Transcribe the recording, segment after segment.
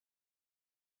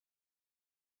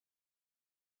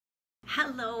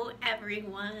Hello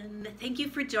everyone. Thank you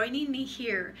for joining me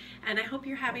here and I hope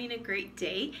you're having a great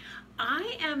day.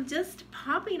 I am just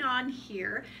popping on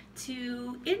here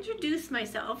to introduce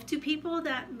myself to people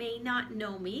that may not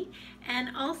know me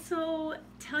and also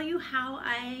tell you how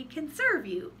I can serve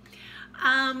you.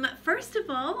 First of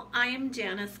all, I am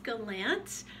Janice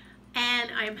Gallant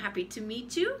and I'm happy to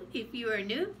meet you if you are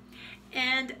new.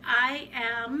 And I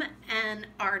am an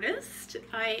artist.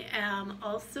 I am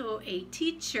also a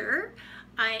teacher.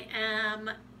 I am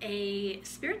a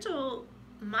spiritual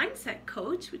mindset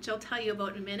coach, which I'll tell you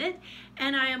about in a minute.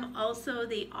 And I am also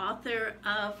the author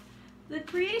of The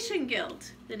Creation Guild,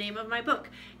 the name of my book.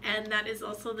 And that is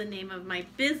also the name of my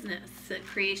business at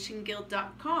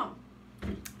creationguild.com.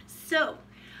 So,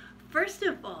 first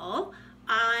of all,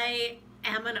 I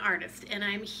am an artist and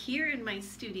I'm here in my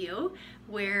studio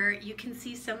where you can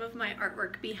see some of my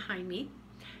artwork behind me,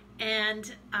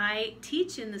 and I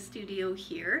teach in the studio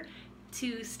here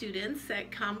to students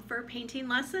that come for painting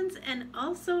lessons, and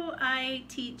also I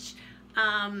teach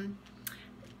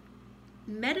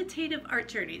meditative art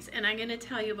journeys, and I'm going to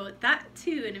tell you about that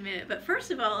too in a minute. But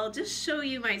first of all, I'll just show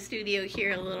you my studio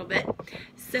here a little bit.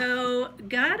 So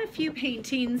got a few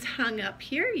paintings hung up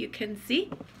here, you can see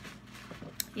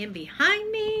in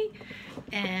behind me,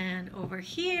 and over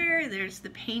here there's the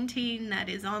painting that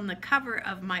is on the cover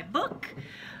of my book.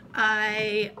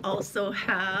 I also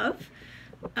have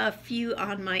a few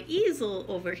on my easel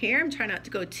over here. I'm trying not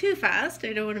to go too fast,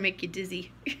 I don't want to make you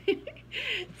dizzy.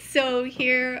 So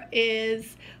here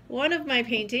is one of my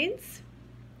paintings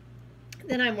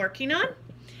that I'm working on,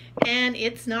 and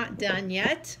it's not done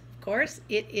yet. Of course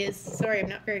it is, sorry I'm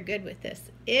not very good with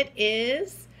this. It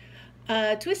is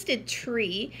a twisted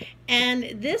tree,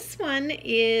 and this one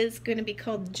is going to be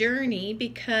called Journey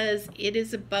because it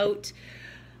is about,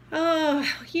 oh,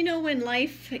 you know, in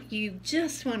life you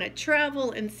just want to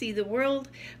travel and see the world,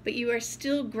 but you are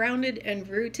still grounded and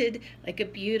rooted like a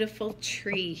beautiful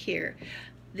tree here.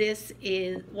 This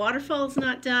is waterfall's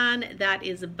not done, that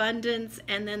is abundance,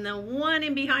 and then the one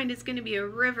in behind is going to be a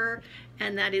river,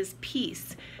 and that is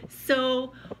peace.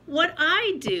 So what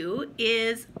I do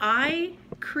is I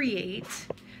create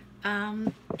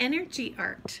energy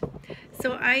art.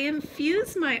 So I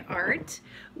infuse my art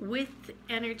with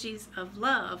energies of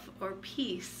love or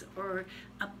peace or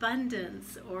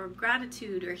abundance or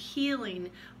gratitude or healing,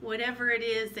 whatever it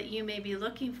is that you may be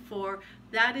looking for.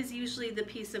 That is usually the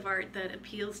piece of art that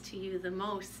appeals to you the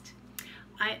most.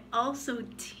 I also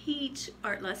teach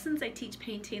art lessons. I teach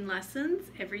painting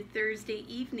lessons every Thursday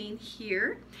evening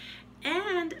here.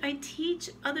 And I teach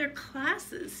other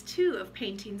classes too of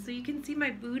painting. So you can see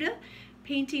my Buddha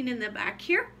painting in the back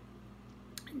here.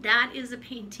 That is a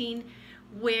painting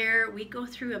where we go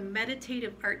through a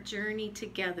meditative art journey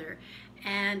together.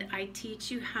 And I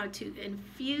teach you how to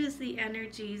infuse the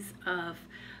energies of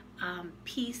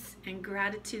peace and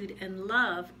gratitude and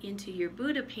love into your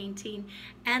Buddha painting.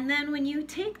 And then when you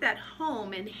take that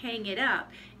home and hang it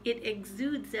up, it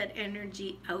exudes that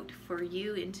energy out for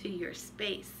you into your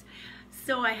space.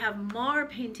 So I have more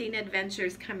painting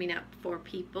adventures coming up for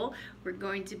people. We're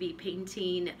going to be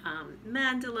painting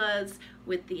mandalas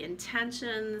with the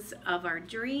intentions of our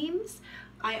dreams.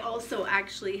 I also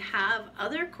actually have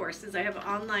other courses. I have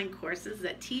online courses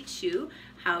that teach you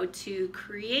how to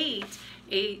create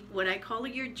what I call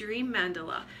your dream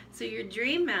mandala. So your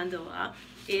dream mandala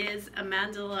is a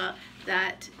mandala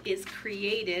that is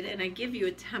created, and I give you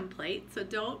a template, so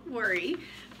don't worry.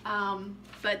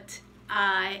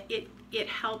 It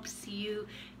helps you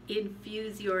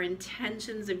infuse your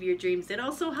intentions of your dreams. It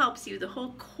also helps you, the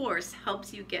whole course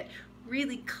helps you get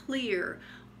really clear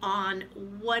on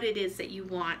what it is that you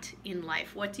want in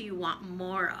life. What do you want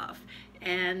more of?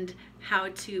 And how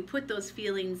to put those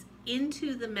feelings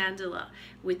into the mandala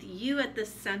with you at the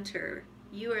center.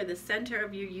 You are the center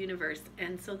of your universe,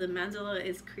 and so the mandala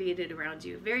is created around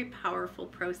you. A very powerful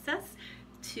process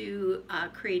to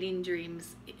creating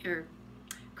dreams, or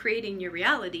creating your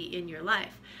reality in your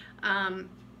life.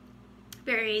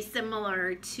 Very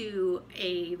similar to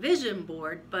a vision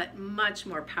board, but much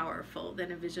more powerful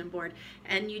than a vision board.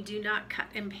 And you do not cut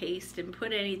and paste and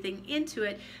put anything into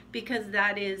it, because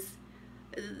that is,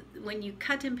 when you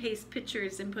cut and paste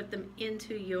pictures and put them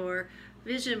into your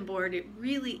vision board, it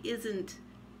really isn't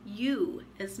you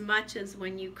as much as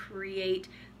when you create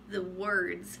the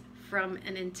words from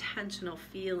an intentional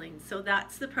feeling. So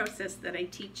that's the process that I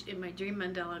teach in my Dream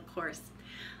Mandala course.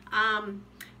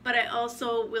 But I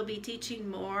also will be teaching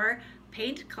more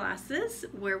paint classes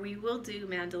where we will do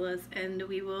mandalas, and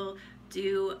we will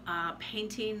do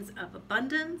paintings of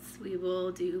abundance. We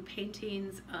will do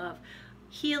paintings of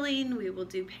healing, we will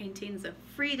do paintings of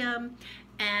freedom,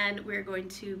 and we're going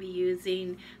to be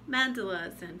using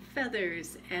mandalas and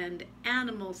feathers and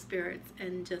animal spirits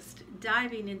and just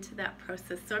diving into that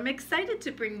process. So I'm excited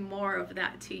to bring more of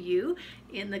that to you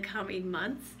in the coming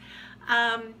months.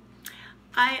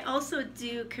 I also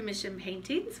do commission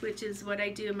paintings, which is what I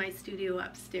do in my studio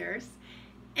upstairs.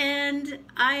 And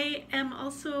I am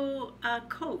also a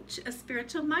coach, a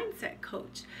spiritual mindset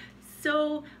coach.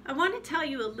 So I want to tell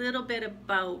you a little bit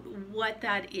about what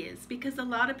that is, because a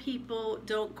lot of people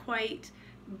don't quite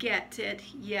get it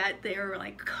yet. They're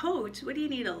like, coach, what do you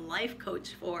need a life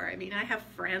coach for? I mean, I have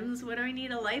friends, what do I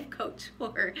need a life coach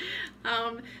for?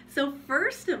 So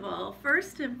first of all,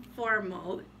 first and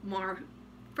foremost,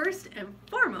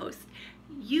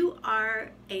 you are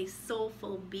a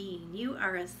soulful being. You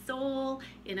are a soul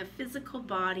in a physical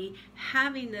body,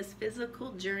 having this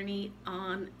physical journey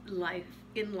on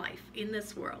in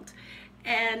this world.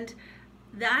 And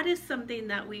that is something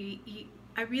that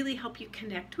I really help you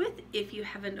connect with if you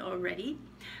haven't already.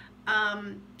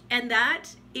 And that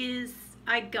is,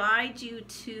 I guide you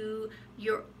to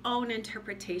your own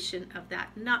interpretation of that.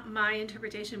 Not my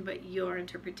interpretation, but your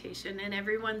interpretation. And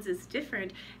everyone's is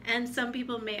different. And some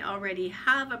people may already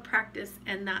have a practice,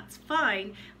 and that's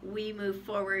fine. We move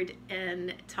forward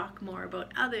and talk more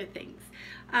about other things.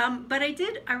 But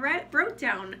I wrote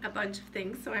down a bunch of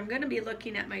things, so I'm going to be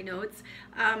looking at my notes.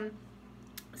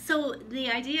 So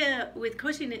the idea with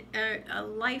coaching a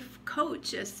life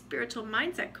coach, a spiritual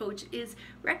mindset coach, is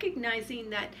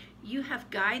recognizing that you have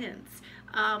guidance,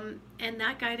 and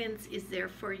that guidance is there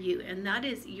for you, and that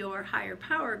is your higher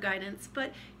power guidance,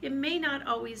 but it may not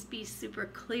always be super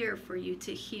clear for you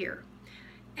to hear.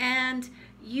 And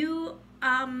you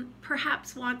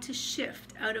perhaps want to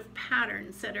shift out of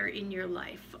patterns that are in your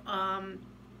life.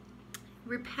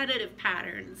 Repetitive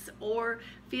patterns or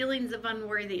feelings of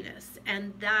unworthiness,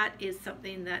 and that is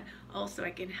something that also I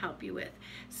can help you with.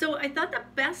 So I thought the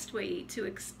best way to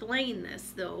explain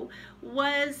this, though,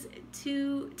 was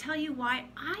to tell you why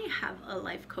I have a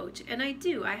life coach. And I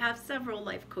do. I have several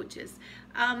life coaches,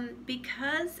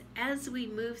 because as we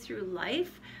move through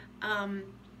life,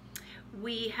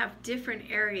 we have different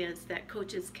areas that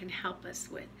coaches can help us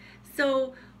with.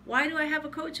 So why do I have a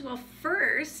coach? Well,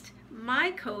 first,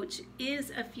 my coach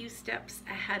is a few steps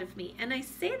ahead of me. And I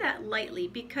say that lightly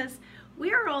because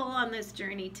we are all on this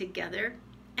journey together.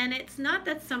 And it's not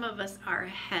that some of us are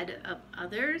ahead of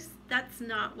others. That's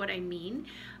not what I mean.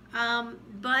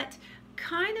 But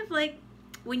kind of like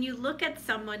when you look at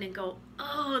someone and go,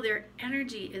 oh, their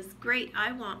energy is great,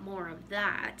 I want more of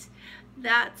that.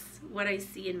 That's what I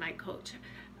see in my coach.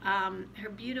 Her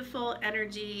beautiful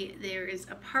energy, there is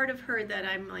a part of her that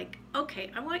I'm like,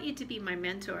 okay, I want you to be my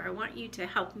mentor. I want you to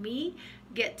help me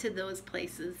get to those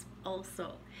places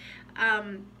also.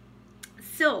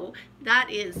 So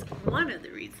that is one of the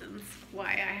reasons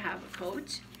why I have a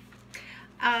coach.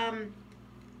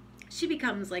 She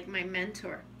becomes like my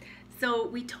mentor. So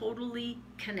we totally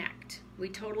connect. We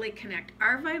totally connect.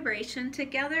 Our vibration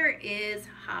together is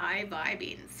high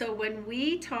vibing. So when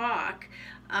we talk,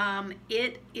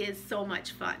 it is so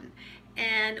much fun.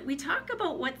 And we talk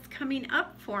about what's coming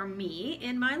up for me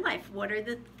in my life. What are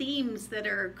the themes that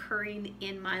are occurring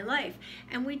in my life?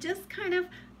 And we just kind of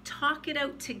talk it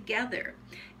out together.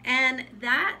 And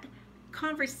that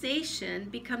conversation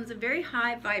becomes a very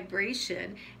high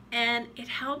vibration, and it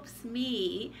helps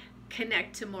me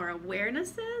connect to more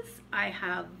awarenesses. I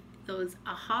have those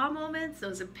aha moments,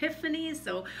 those epiphanies.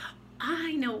 So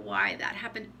I know why that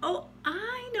happened. Oh,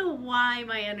 I know why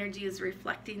my energy is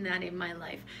reflecting that in my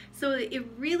life. So it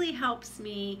really helps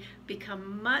me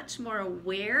become much more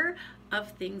aware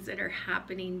of things that are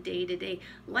happening day to day.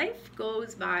 Life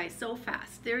goes by so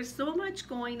fast. There's so much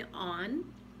going on,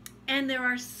 and there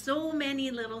are so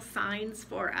many little signs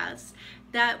for us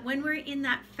that when we're in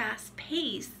that fast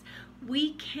pace,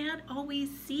 we can't always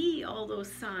see all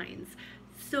those signs.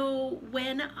 So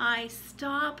when I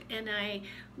stop and I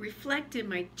reflect in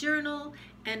my journal,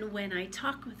 and when I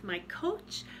talk with my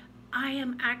coach, I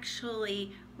am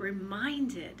actually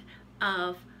reminded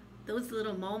of those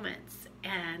little moments,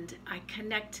 and I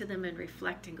connect to them and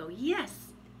reflect and go, yes,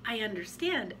 I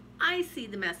understand. I see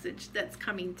the message that's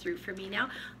coming through for me now.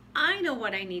 I know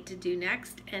what I need to do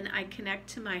next, and I connect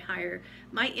to my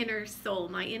inner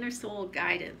soul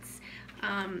guidance.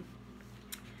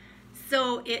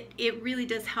 So it really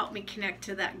does help me connect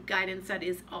to that guidance that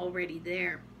is already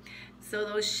there. So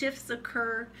those shifts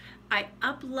occur. I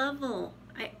up level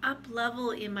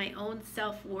in my own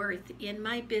self-worth, in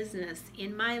my business,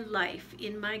 in my life,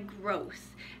 in my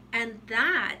growth. And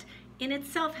that in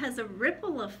itself has a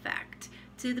ripple effect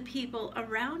to the people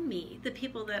around me, the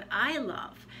people that I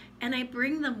love, and I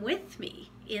bring them with me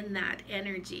in that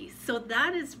energy. So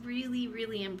that is really,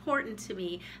 really important to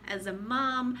me as a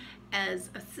mom, as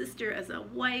a sister, as a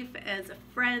wife, as a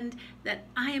friend, that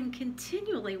I am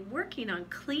continually working on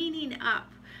cleaning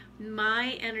up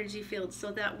my energy field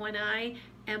so that when I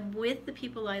am with the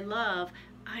people I love,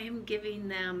 I am giving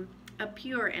them a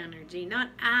pure energy, not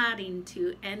adding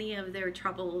to any of their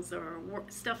troubles or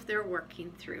stuff they're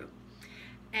working through.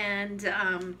 And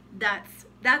that's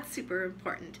super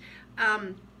important.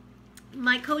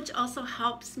 My coach also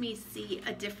helps me see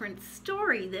a different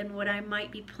story than what I might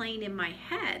be playing in my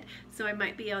head. So I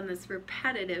might be on this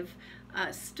repetitive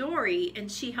story,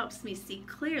 and she helps me see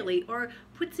clearly, or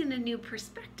puts in a new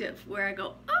perspective where I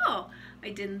go, oh, I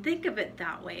didn't think of it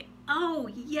that way. Oh,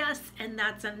 yes, and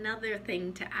that's another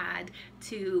thing to add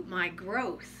to my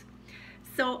growth.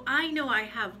 So I know I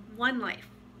have one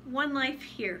life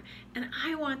here, and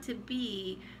I want to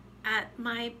be at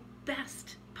my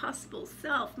best possible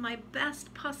self, my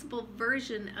best possible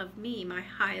version of me, my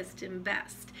highest and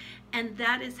best. And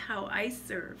that is how I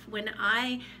serve. When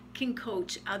I can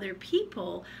coach other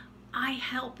people, I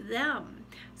help them.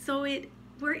 So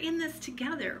we're in this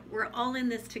together. We're all in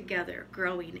this together,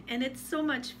 growing. And it's so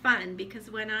much fun because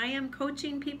when I am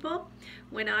coaching people,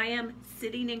 when I am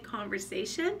sitting in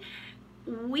conversation,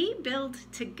 we build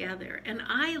together, and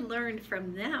I learn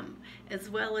from them as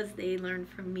well as they learn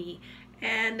from me.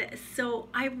 And so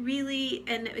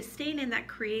staying in that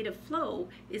creative flow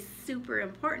is super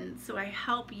important. So I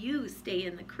help you stay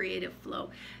in the creative flow.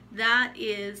 That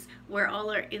is where all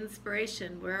our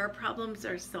inspiration, where our problems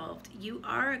are solved. You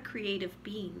are a creative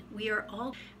being. We are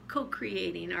all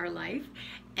co-creating our life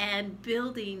and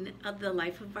building the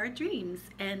life of our dreams,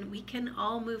 and we can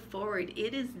all move forward.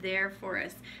 It is there for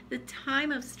us. The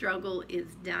time of struggle is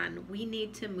done. We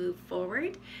need to move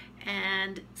forward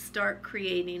and start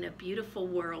creating a beautiful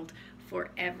world for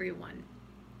everyone.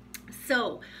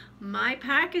 So my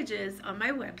packages on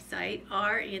my website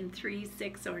are in 3,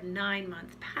 6, or 9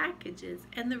 month packages,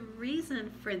 and the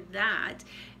reason for that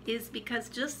is because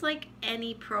just like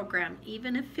any program,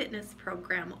 even a fitness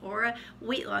program or a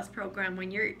weight loss program, when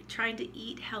you're trying to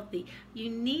eat healthy, you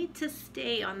need to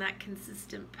stay on that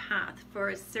consistent path for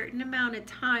a certain amount of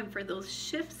time for those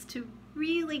shifts to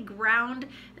really ground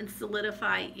and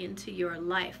solidify into your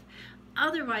life.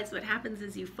 Otherwise, what happens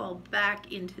is you fall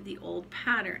back into the old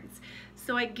patterns.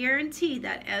 So I guarantee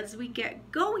that as we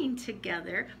get going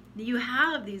together, you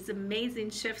have these amazing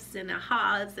shifts and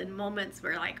ahas and moments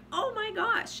where like, oh my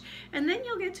gosh. And then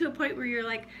you'll get to a point where you're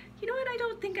like, you know what, I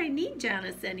don't think I need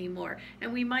Janice anymore.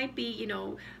 And we might be,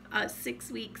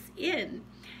 6 weeks in.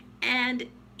 And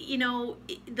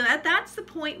that's the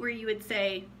point where you would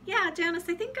say, yeah, Janice,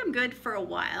 I think I'm good for a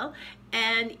while.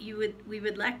 And we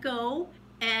would let go,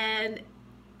 and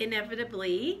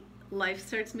inevitably life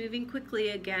starts moving quickly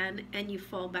again, and you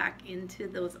fall back into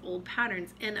those old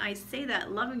patterns. And I say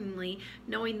that lovingly,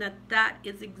 knowing that that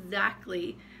is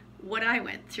exactly what I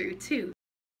went through too.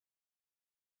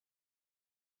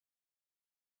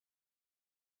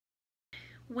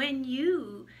 When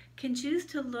you can choose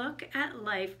to look at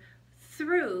life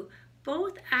through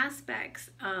both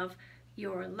aspects of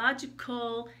your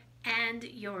logical and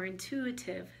your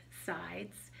intuitive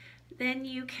sides, then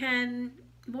you can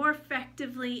more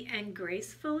effectively and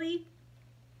gracefully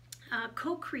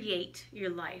co-create your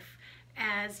life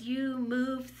as you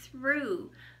move through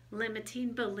limiting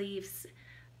beliefs,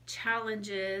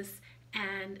 challenges,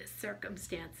 and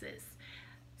circumstances.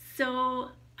 So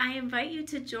I invite you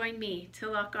to join me, to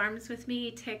lock arms with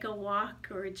me, take a walk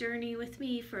or a journey with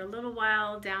me for a little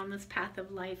while down this path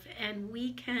of life, and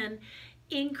we can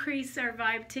increase our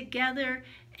vibe together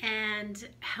and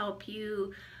help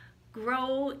you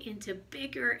grow into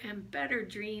bigger and better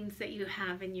dreams that you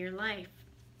have in your life.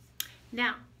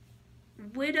 Now,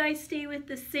 would I stay with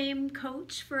the same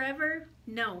coach forever?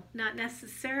 No, not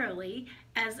necessarily.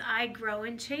 As I grow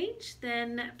and change,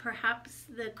 then perhaps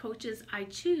the coaches I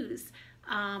choose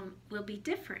will be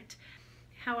different.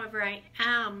 However, I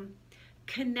am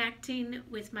connecting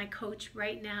with my coach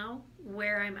right now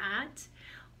where I'm at.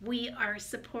 We are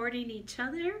supporting each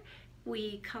other.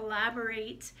 We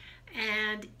collaborate,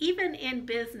 and even in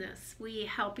business, we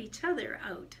help each other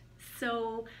out.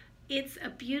 So it's a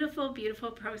beautiful,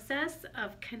 beautiful process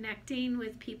of connecting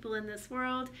with people in this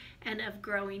world and of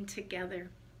growing together.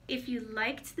 If you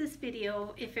liked this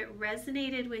video, if it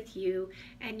resonated with you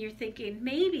and you're thinking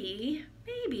maybe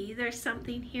there's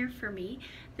something here for me,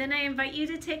 then I invite you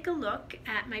to take a look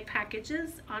at my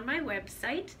packages on my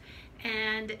website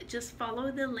and just follow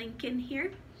the link in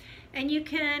here. And you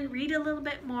can read a little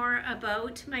bit more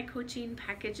about my coaching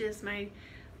packages, my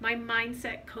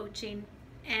mindset coaching,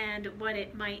 and what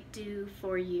it might do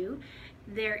for you.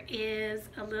 There is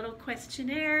a little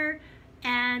questionnaire,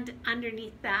 and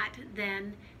underneath that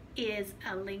then is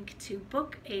a link to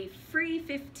book a free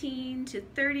 15 to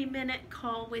 30-minute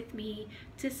call with me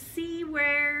to see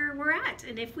where we're at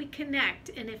and if we connect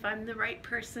and if I'm the right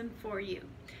person for you.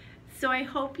 So I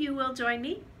hope you will join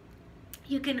me.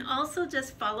 You can also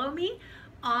just follow me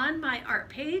on my art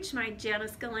page, my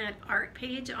Janice Gallant art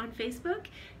page on Facebook.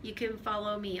 You can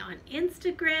follow me on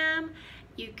Instagram.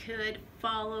 You could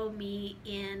follow me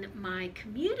in my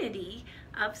community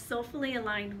of soulfully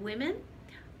aligned women,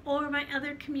 or my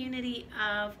other community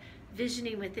of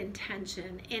Visioning with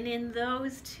Intention. And in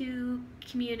those two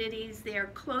communities, they are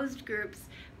closed groups,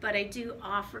 but I do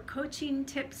offer coaching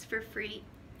tips for free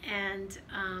and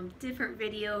different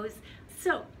videos.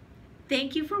 So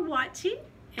thank you for watching,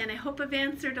 and I hope I've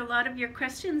answered a lot of your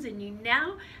questions and you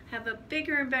now have a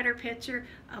bigger and better picture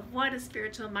of what a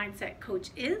spiritual mindset coach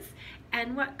is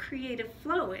and what creative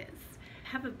flow is.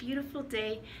 Have a beautiful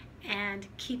day and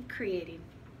keep creating.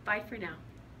 Bye for now.